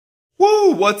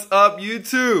What's up,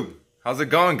 YouTube? How's it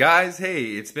going, guys? Hey,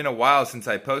 it's been a while since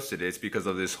I posted. It's because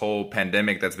of this whole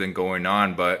pandemic that's been going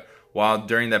on, but while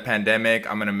during the pandemic,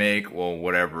 I'm gonna make, well,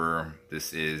 whatever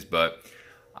this is, but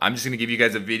I'm just gonna give you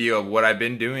guys a video of what I've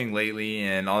been doing lately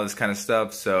and all this kind of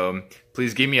stuff. So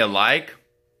please give me a like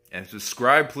and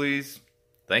subscribe, please.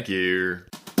 Thank you.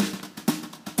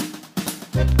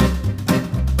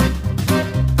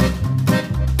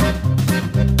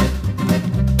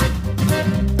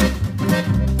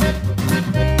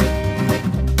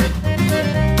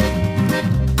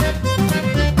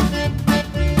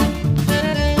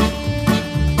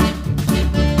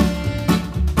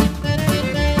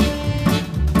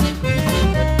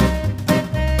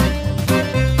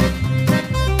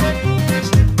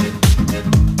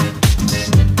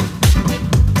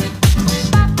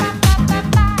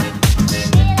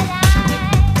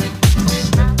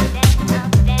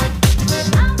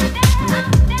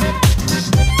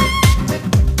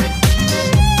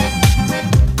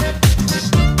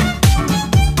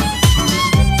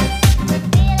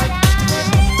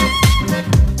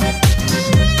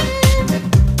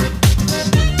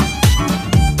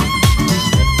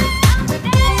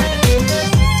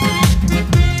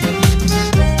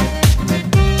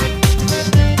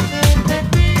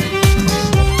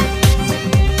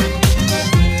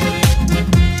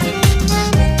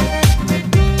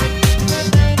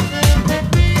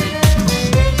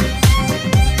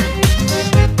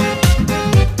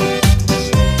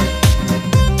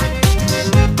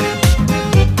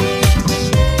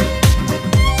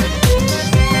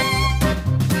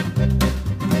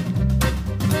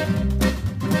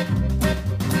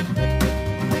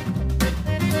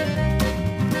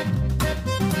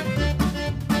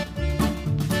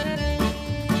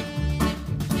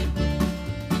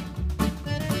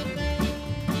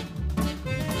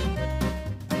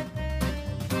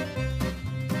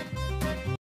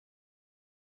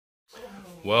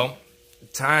 Well,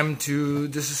 time to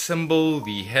disassemble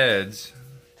the heads.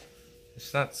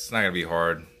 It's not gonna be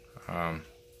hard.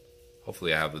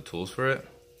 Hopefully I have the tools for it,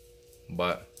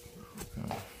 but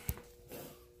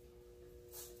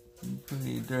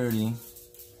pretty dirty.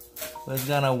 But it's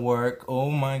gonna work. Oh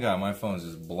my god, my phone's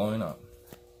just blowing up.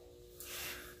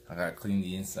 I gotta clean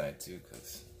the inside too,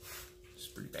 cause it's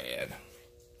pretty bad.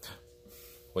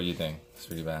 What do you think? It's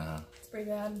pretty bad, huh? It's pretty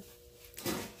bad.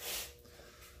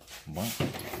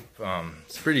 Well,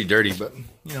 it's pretty dirty, but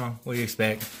you know, what do you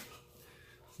expect?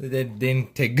 They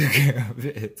didn't take good care of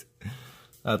it.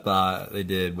 I thought they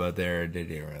did, but they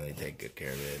didn't really take good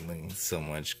care of it. Like, so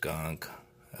much gunk.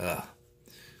 Ugh.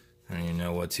 I don't even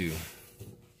know what to.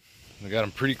 I got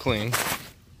them pretty clean.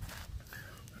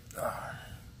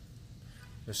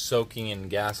 They're soaking in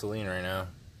gasoline right now.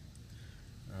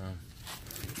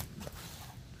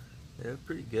 They're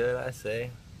pretty good, I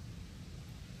say.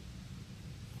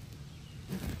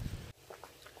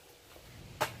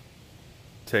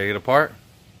 Take it apart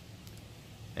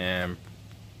and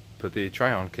put the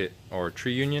try-on kit or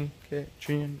Tri-Union kit,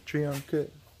 Tri-On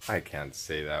kit. I can't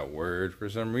say that word for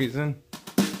some reason.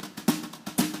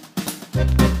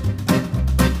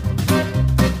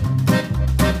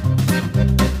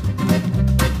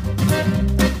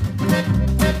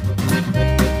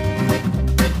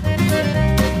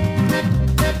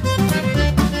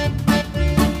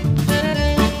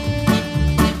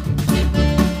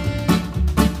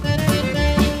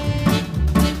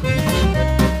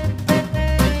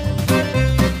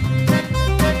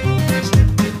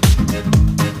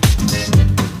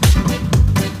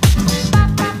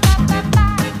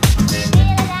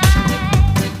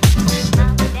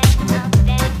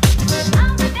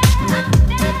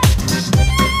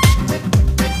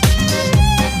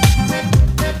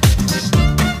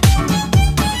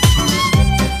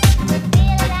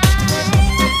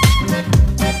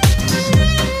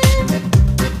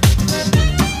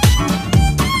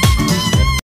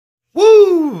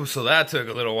 So that took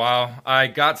a little while. I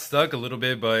got stuck a little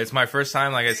bit, but it's my first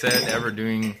time, like I said, ever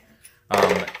doing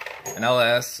an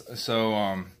LS.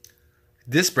 So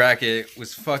this bracket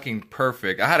was fucking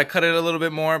perfect. I had to cut it a little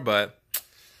bit more, but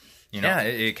you know, yeah,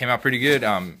 it came out pretty good.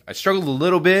 I struggled a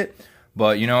little bit,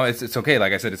 but you know, it's okay.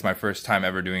 Like I said, it's my first time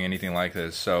ever doing anything like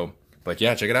this. So, but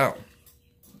yeah, check it out.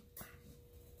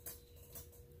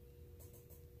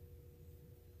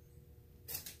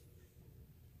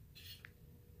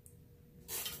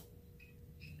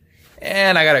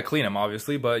 And I gotta clean them,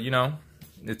 obviously, but you know,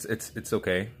 it's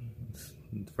okay. It's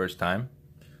the first time.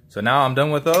 So now I'm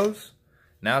done with those.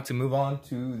 Now to move on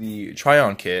to the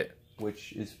Tri-On kit,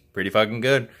 which is pretty fucking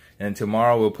good. And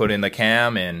tomorrow we'll put in the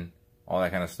cam and all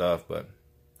that kind of stuff. But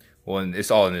well,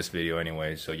 it's all in this video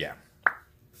anyway. So yeah.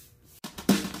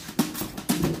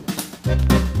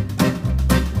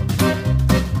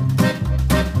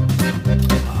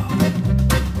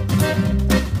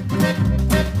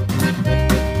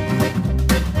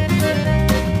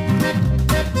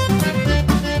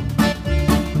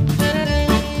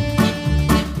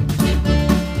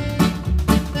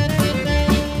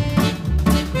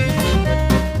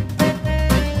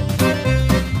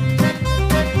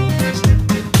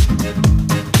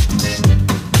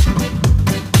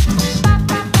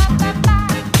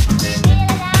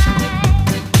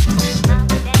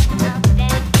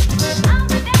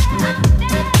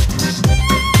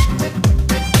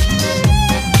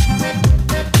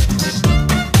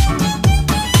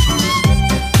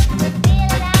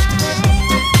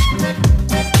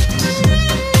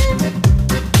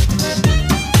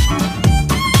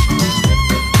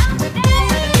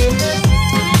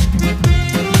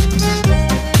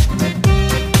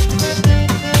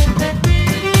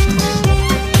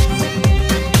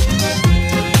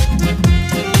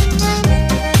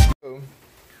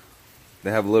 They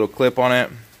have a little clip on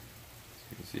it.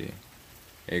 You can see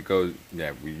it goes.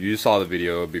 Yeah, you saw the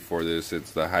video before this.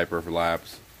 It's the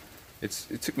Hyperlapse.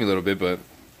 It took me a little bit, but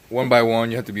one by one,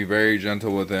 you have to be very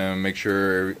gentle with them. Make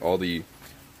sure all the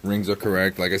rings are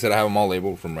correct. Like I said, I have them all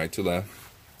labeled from right to left.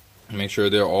 Make sure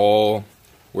they're all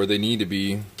where they need to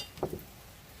be. You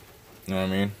know what I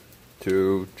mean?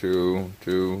 2, 2,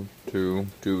 2, 2,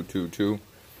 2, 2, 2,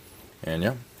 and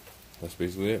yeah, that's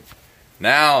basically it.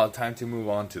 Now, time to move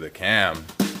on to the cam.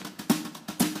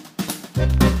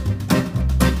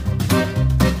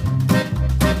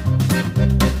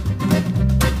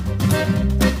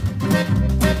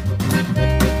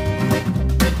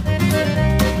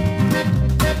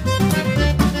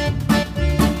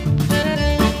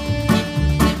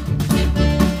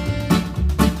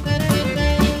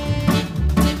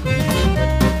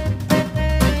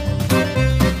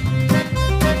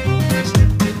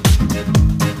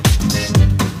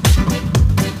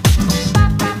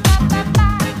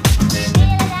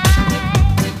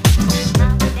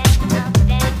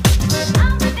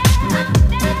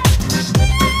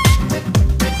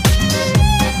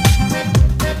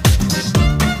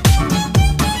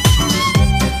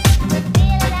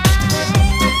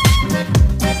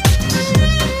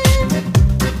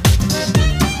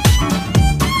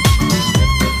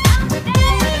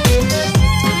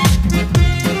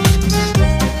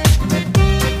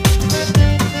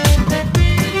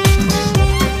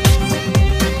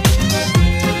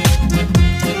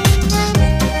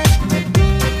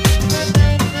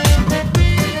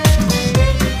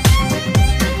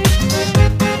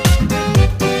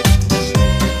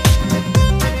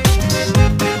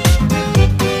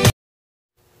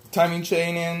 Timing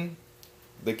chain in,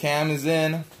 the cam is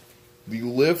in, the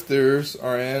lifters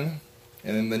are in,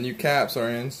 and then the new caps are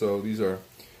in. So these are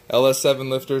LS7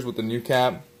 lifters with the new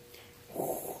cap. A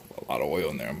lot of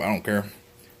oil in there, but I don't care.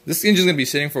 This engine's gonna be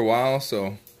sitting for a while,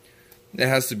 so it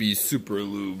has to be super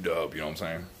lubed up, you know what I'm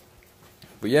saying?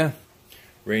 But yeah,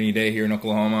 rainy day here in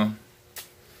Oklahoma.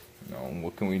 You know,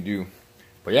 what can we do?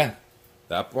 But yeah,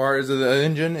 that part of the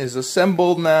engine is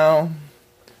assembled now.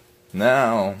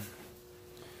 Now,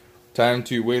 time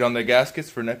to wait on the gaskets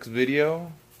for next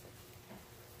video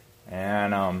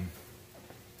and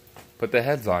put the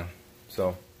heads on.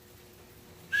 So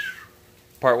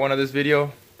part 1 of this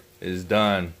video is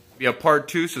done. We have part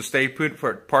 2, so stay put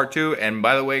for part 2. And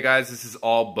by the way, guys, this is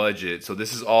all budget. So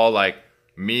this is all like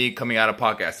me coming out of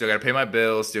podcast. Still gotta pay my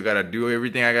bills, still gotta do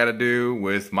everything I gotta do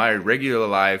with my regular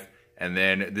life, and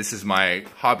then this is my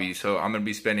hobby. So I'm gonna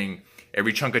be spending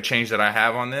every chunk of change that I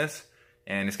have on this,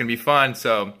 and it's gonna be fun.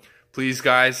 So please,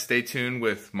 guys, stay tuned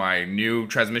with my new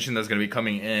transmission that's going to be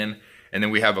coming in. And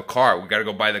then we have a car. We got to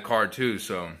go buy the car, too.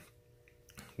 So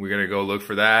we're going to go look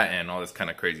for that and all this kind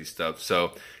of crazy stuff.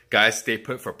 So, guys, stay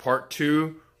put for part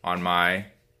 2 on my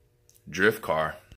drift car.